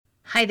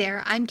Hi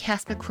there, I'm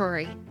Cass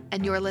McCrory,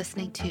 and you're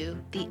listening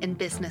to the In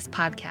Business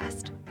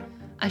Podcast,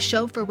 a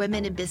show for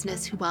women in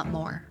business who want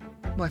more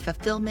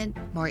fulfillment,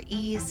 more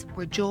ease,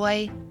 more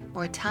joy,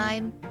 more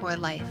time, more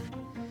life.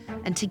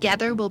 And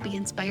together we'll be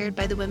inspired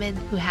by the women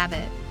who have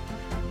it.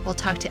 We'll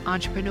talk to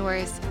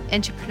entrepreneurs,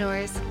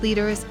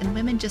 leaders, and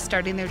women just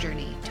starting their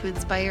journey to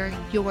inspire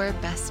your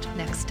best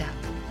next step.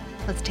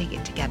 Let's take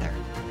it together.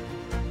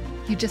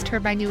 You just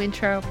heard my new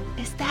intro.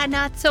 Is that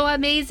not so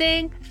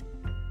amazing?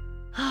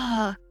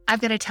 I've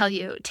got to tell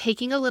you,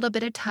 taking a little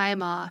bit of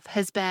time off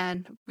has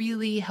been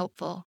really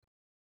helpful.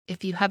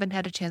 If you haven't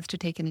had a chance to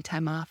take any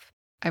time off,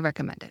 I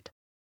recommend it.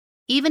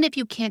 Even if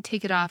you can't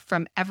take it off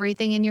from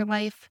everything in your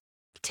life,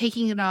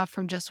 taking it off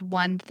from just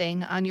one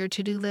thing on your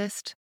to-do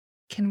list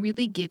can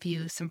really give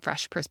you some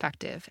fresh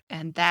perspective.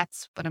 And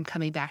that's what I'm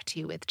coming back to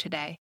you with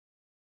today.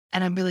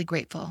 And I'm really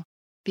grateful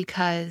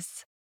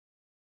because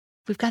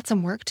we've got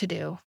some work to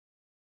do.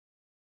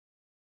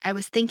 I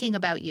was thinking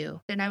about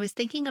you, and I was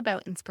thinking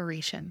about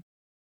inspiration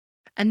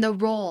and the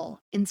role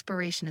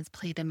inspiration has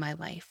played in my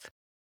life.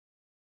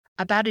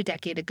 About a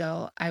decade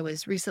ago, I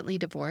was recently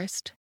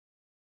divorced,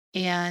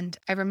 and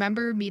I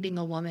remember meeting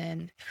a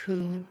woman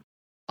who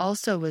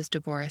also was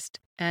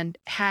divorced and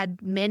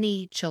had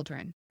many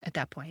children at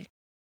that point.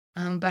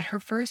 But her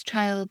first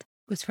child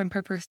was from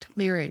her first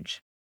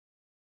marriage.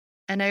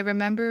 And I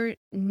remember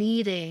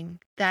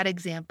needing that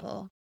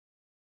example,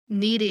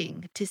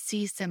 needing to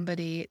see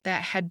somebody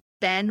that had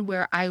been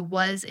where I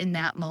was in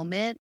that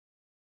moment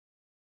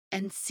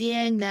and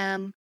seeing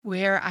them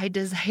where I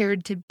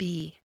desired to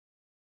be.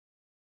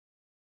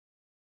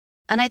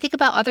 And I think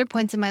about other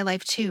points in my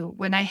life too,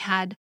 when I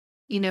had,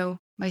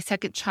 my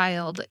second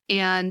child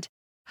and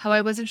how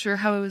I wasn't sure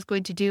how I was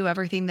going to do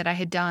everything that I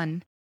had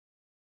done.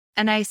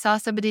 And I saw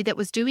somebody that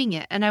was doing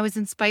it and I was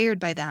inspired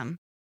by them.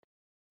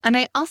 And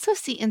I also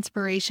see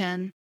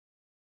inspiration,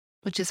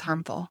 which is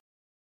harmful.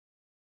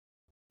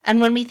 And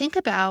when we think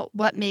about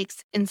what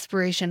makes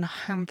inspiration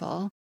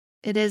harmful,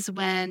 it is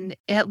when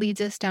it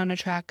leads us down a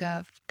track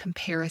of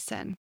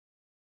comparison.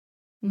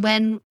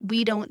 When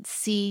we don't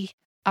see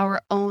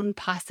our own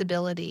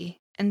possibility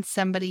in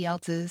somebody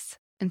else's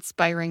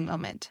inspiring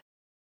moment.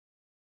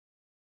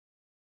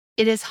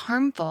 It is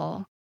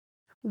harmful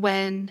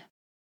when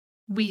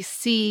we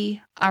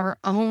see our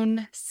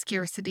own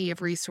scarcity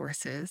of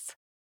resources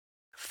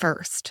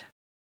first.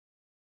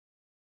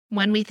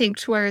 When we think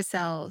to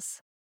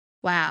ourselves,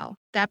 wow,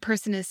 that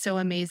person is so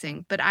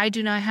amazing, but I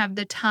do not have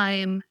the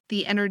time,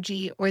 the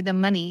energy, or the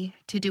money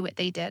to do what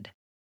they did.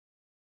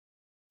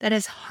 That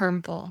is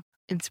harmful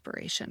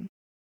inspiration.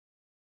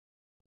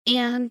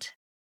 And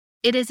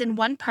it is in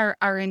one part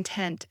our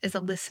intent as a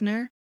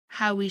listener,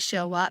 how we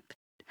show up,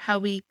 how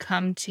we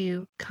come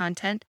to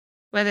content,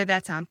 whether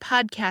that's on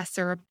podcasts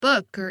or a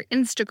book or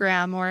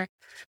Instagram or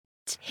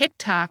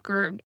TikTok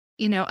or,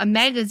 a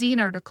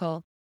magazine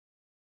article.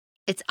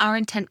 It's our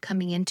intent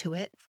coming into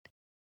it.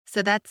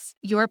 So that's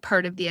your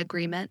part of the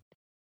agreement.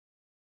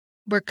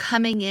 We're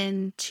coming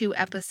in to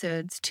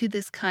episodes, to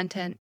this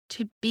content,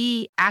 to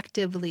be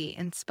actively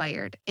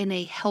inspired in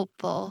a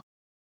helpful,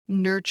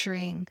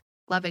 nurturing,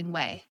 loving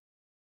way.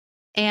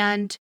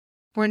 And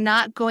we're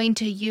not going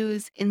to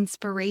use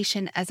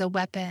inspiration as a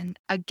weapon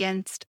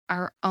against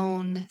our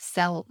own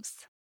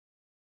selves.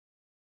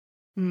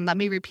 Let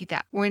me repeat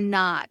that. We're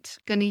not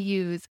going to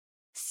use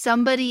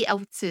somebody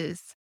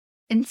else's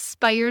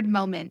inspired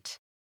moment,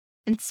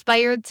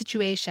 inspired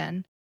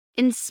situation,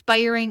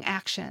 inspiring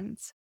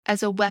actions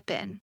as a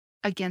weapon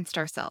against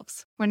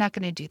ourselves. We're not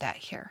going to do that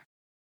here.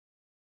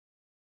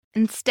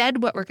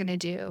 Instead, what we're going to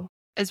do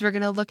is we're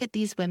going to look at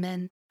these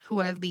women who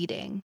are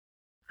leading,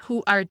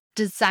 who are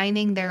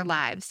designing their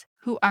lives,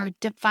 who are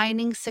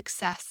defining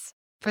success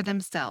for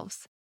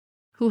themselves,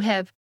 who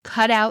have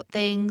cut out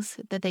things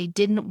that they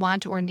didn't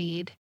want or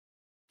need,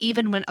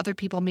 even when other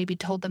people maybe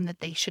told them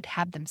that they should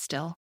have them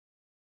still.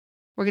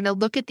 We're going to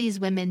look at these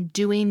women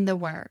doing the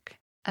work,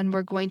 and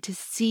we're going to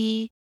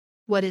see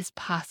what is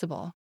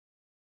possible.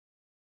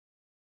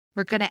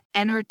 We're going to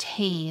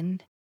entertain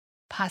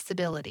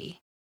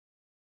possibility.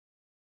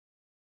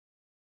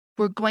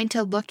 We're going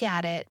to look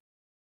at it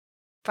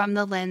from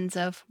the lens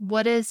of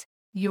what is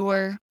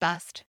your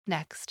best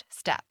next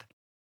step.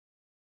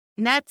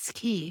 And that's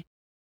key.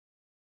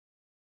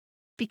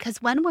 Because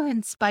when we're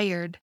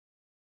inspired,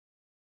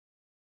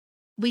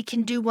 we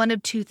can do one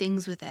of two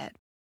things with it.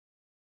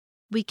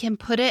 We can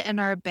put it in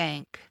our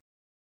bank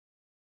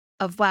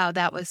of, wow,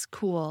 that was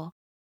cool,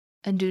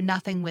 and do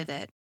nothing with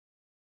it.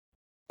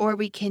 Or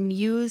we can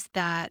use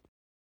that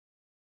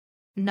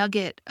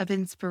nugget of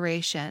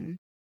inspiration,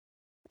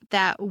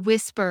 that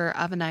whisper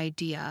of an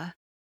idea,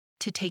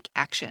 to take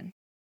action.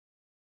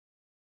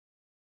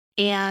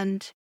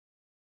 And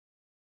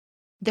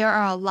there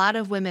are a lot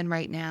of women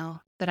right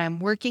now that I'm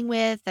working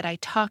with, that I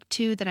talk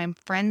to, that I'm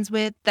friends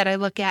with, that I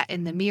look at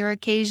in the mirror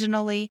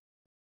occasionally,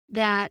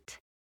 that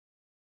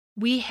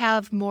we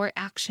have more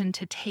action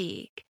to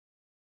take.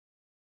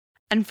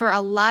 And for a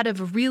lot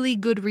of really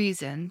good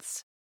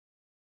reasons,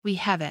 we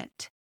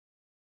haven't.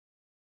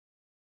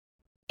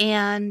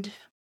 And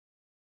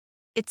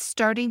it's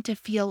starting to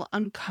feel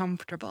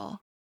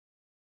uncomfortable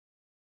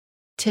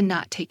to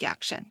not take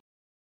action.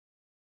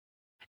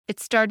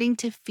 It's starting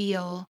to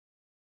feel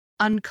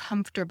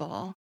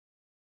uncomfortable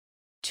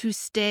to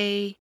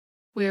stay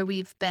where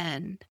we've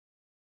been.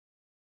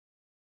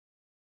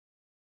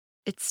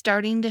 It's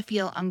starting to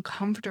feel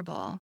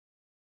uncomfortable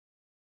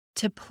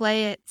to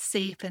play it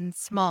safe and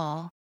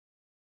small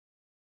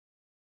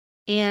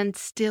and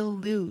still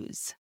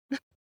lose.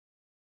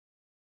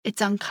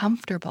 It's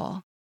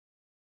uncomfortable.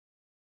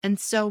 And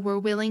so we're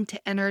willing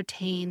to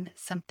entertain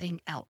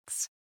something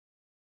else.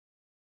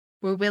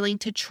 We're willing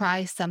to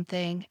try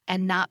something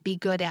and not be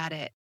good at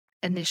it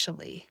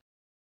initially.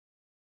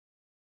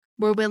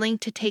 We're willing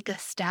to take a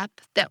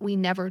step that we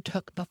never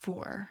took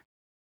before.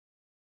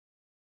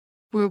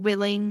 We're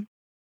willing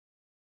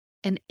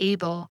and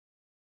able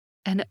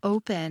and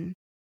open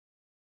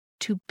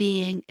to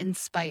being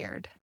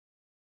inspired.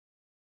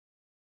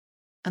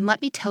 And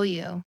let me tell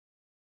you,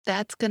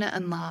 that's going to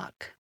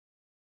unlock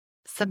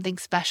something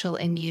special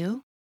in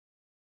you,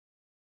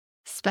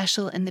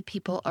 special in the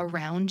people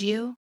around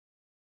you,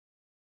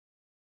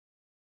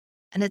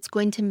 and it's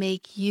going to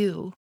make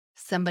you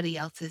somebody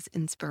else's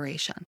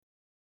inspiration.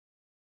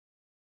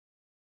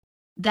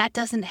 That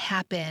doesn't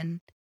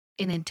happen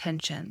in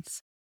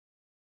intentions.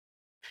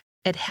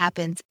 It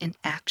happens in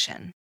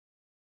action.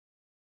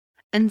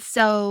 And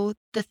so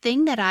the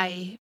thing that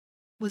I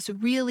was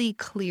really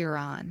clear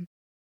on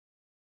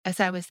as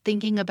I was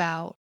thinking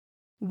about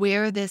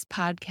where this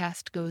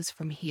podcast goes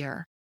from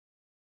here.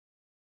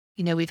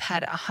 We've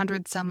had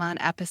 100 some odd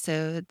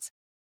episodes,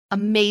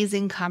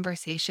 amazing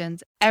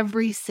conversations,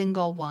 every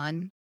single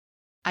one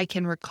I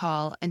can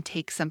recall and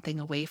take something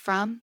away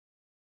from.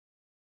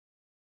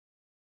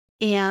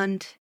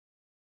 And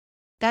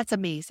that's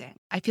amazing.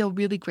 I feel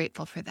really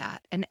grateful for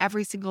that and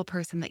every single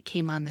person that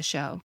came on the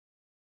show.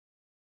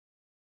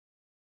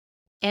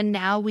 And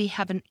now we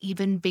have an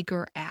even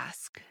bigger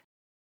ask.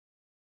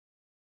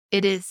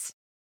 It is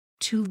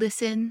to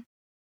listen,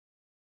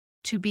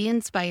 to be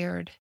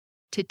inspired,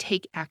 to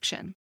take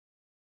action.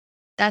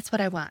 That's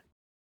what I want,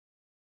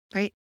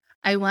 right?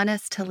 I want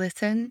us to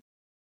listen,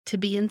 to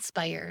be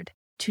inspired,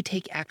 to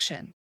take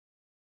action.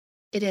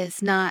 It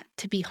is not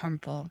to be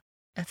harmful.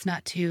 It's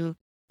not to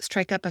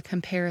strike up a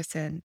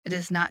comparison. It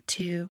is not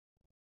to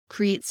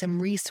create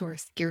some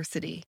resource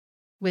scarcity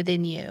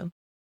within you.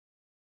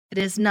 It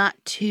is not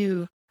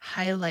to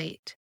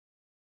highlight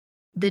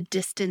the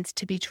distance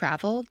to be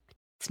traveled.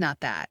 It's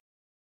not that.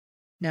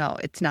 No,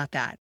 it's not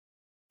that.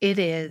 It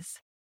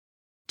is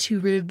to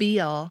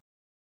reveal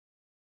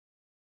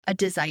a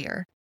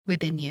desire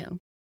within you.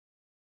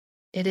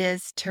 It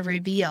is to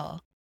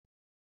reveal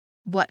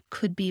what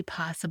could be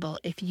possible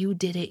if you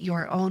did it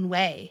your own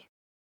way.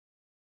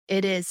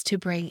 It is to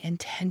bring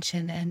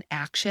intention and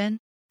action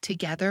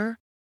together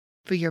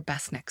for your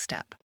best next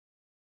step.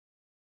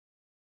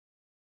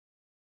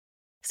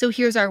 So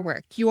here's our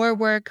work, your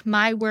work,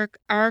 my work,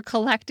 our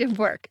collective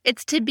work.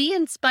 It's to be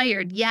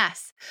inspired,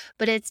 yes,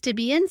 but it's to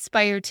be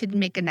inspired to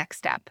make a next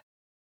step.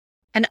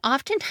 And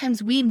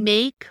oftentimes we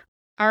make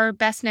our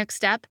best next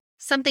step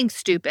something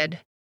stupid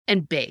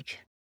and big.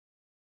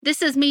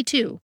 This is me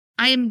too.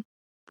 I am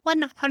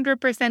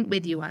 100%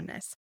 with you on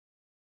this.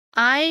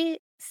 I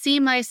see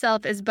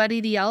myself as Buddy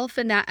the Elf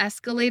in that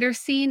escalator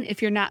scene.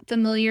 If you're not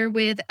familiar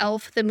with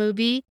Elf the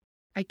movie,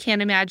 I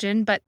can't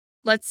imagine, but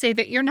let's say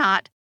that you're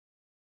not.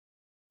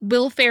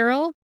 Will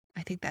Ferrell,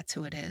 I think that's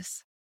who it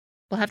is.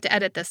 We'll have to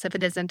edit this if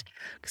it isn't,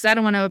 because I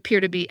don't want to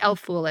appear to be elf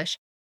foolish.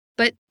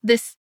 But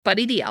this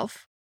Buddy the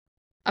Elf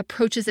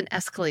approaches an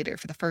escalator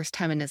for the first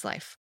time in his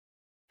life.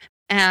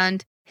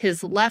 And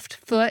his left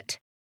foot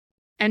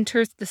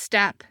enters the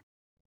step,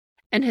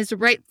 and his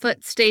right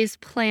foot stays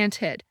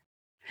planted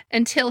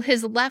until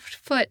his left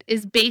foot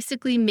is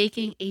basically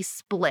making a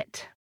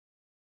split.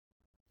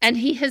 And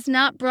he has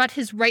not brought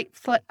his right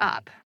foot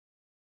up.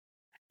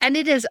 And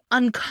it is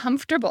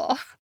uncomfortable.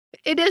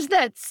 It is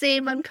that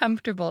same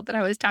uncomfortable that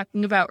I was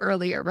talking about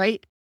earlier,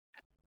 right?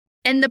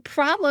 And the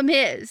problem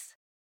is,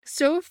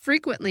 so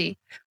frequently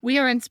we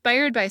are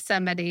inspired by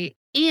somebody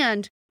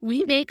and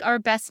we make our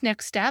best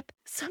next step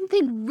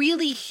something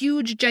really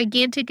huge,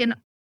 gigantic, and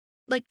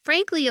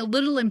frankly, a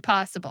little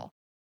impossible.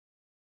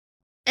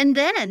 And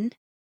then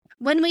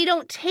when we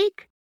don't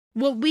take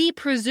what we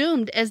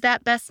presumed as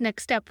that best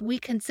next step, we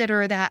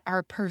consider that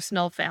our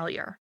personal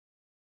failure.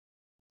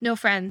 No,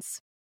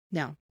 friends,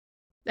 no,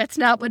 that's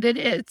not what it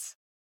is.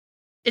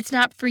 It's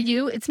not for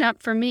you. It's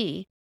not for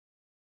me.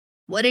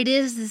 What it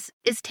is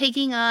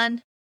taking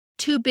on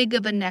too big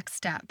of a next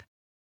step.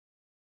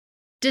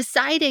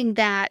 Deciding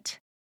that,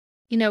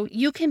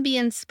 you can be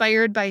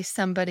inspired by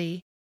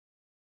somebody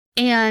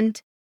and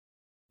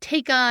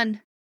take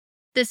on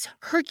this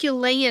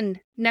Herculean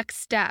next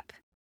step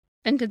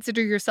and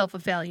consider yourself a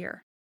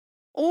failure.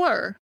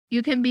 Or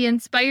you can be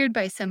inspired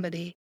by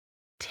somebody,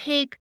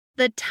 take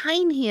the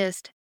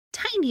tiniest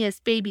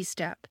baby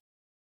step.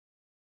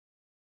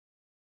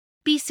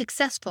 Be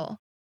successful.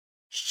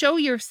 Show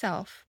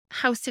yourself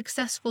how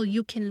successful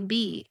you can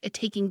be at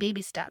taking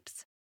baby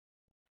steps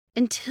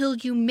until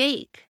you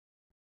make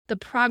the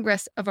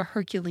progress of a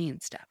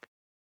Herculean step.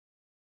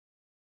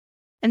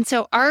 And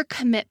so our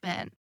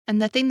commitment,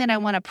 and the thing that I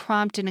want to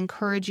prompt and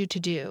encourage you to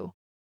do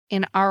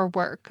in our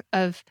work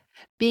of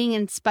being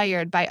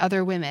inspired by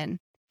other women,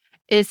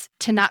 is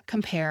to not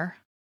compare,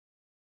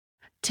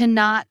 to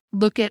not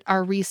look at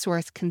our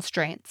resource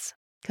constraints,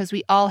 because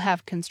we all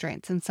have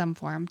constraints in some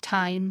form: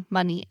 time,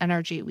 money,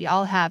 energy. We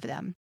all have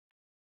them.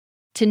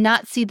 To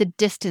not see the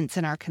distance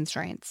in our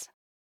constraints,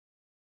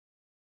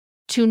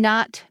 to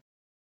not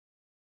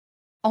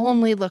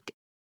only look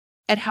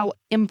at how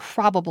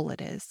improbable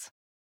it is.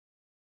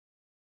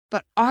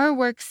 But our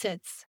work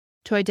sits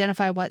to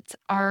identify what's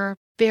our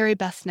very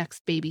best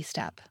next baby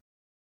step,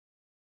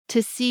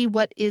 to see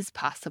what is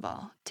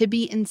possible, to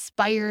be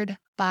inspired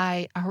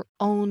by our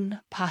own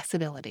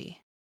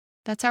possibility.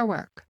 That's our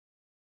work.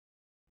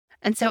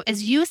 And so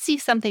as you see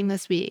something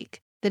this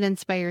week that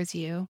inspires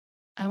you,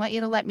 I want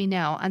you to let me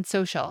know on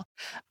social,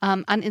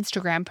 on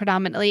Instagram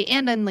predominantly,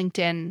 and on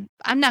LinkedIn.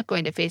 I'm not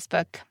going to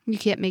Facebook. You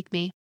can't make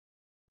me.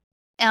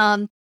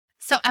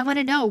 So I want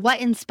to know what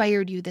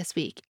inspired you this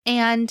week.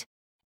 And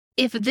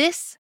if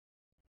this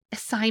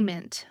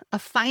assignment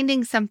of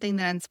finding something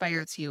that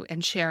inspires you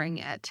and sharing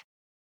it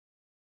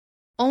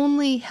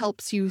only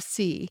helps you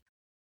see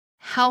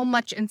how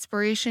much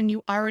inspiration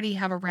you already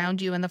have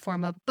around you in the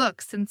form of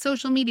books and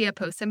social media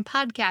posts and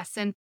podcasts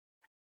and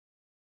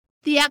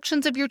the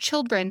actions of your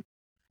children,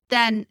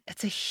 then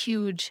it's a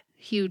huge,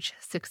 huge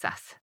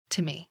success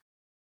to me.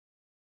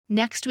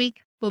 Next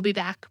week, we'll be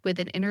back with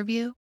an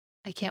interview.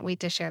 I can't wait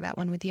to share that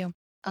one with you.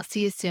 I'll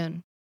see you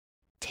soon.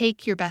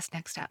 Take your best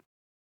next step.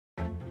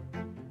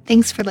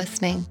 Thanks for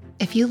listening.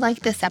 If you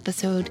like this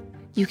episode,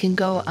 you can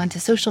go onto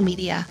social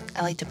media.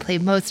 I like to play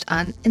most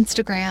on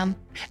Instagram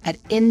at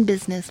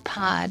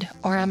InBusinessPod,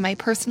 or on my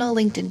personal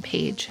LinkedIn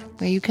page,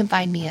 where you can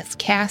find me as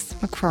Cass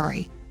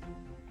McCrory.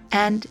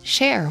 And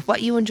share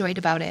what you enjoyed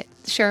about it.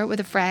 Share it with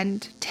a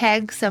friend.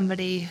 Tag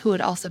somebody who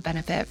would also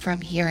benefit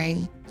from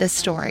hearing this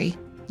story,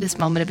 this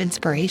moment of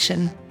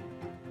inspiration,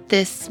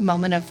 this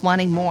moment of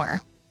wanting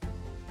more.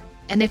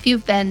 And if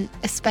you've been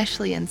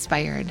especially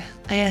inspired,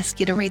 I ask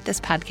you to rate this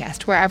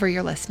podcast wherever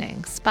you're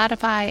listening.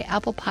 Spotify,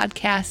 Apple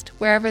Podcast,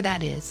 wherever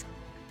that is.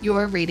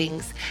 Your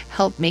ratings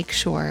help make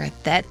sure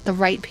that the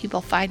right people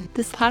find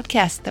this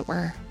podcast that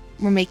we're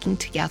making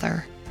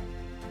together.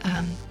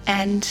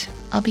 And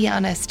I'll be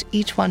honest,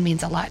 each one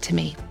means a lot to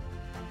me.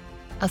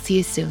 I'll see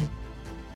you soon.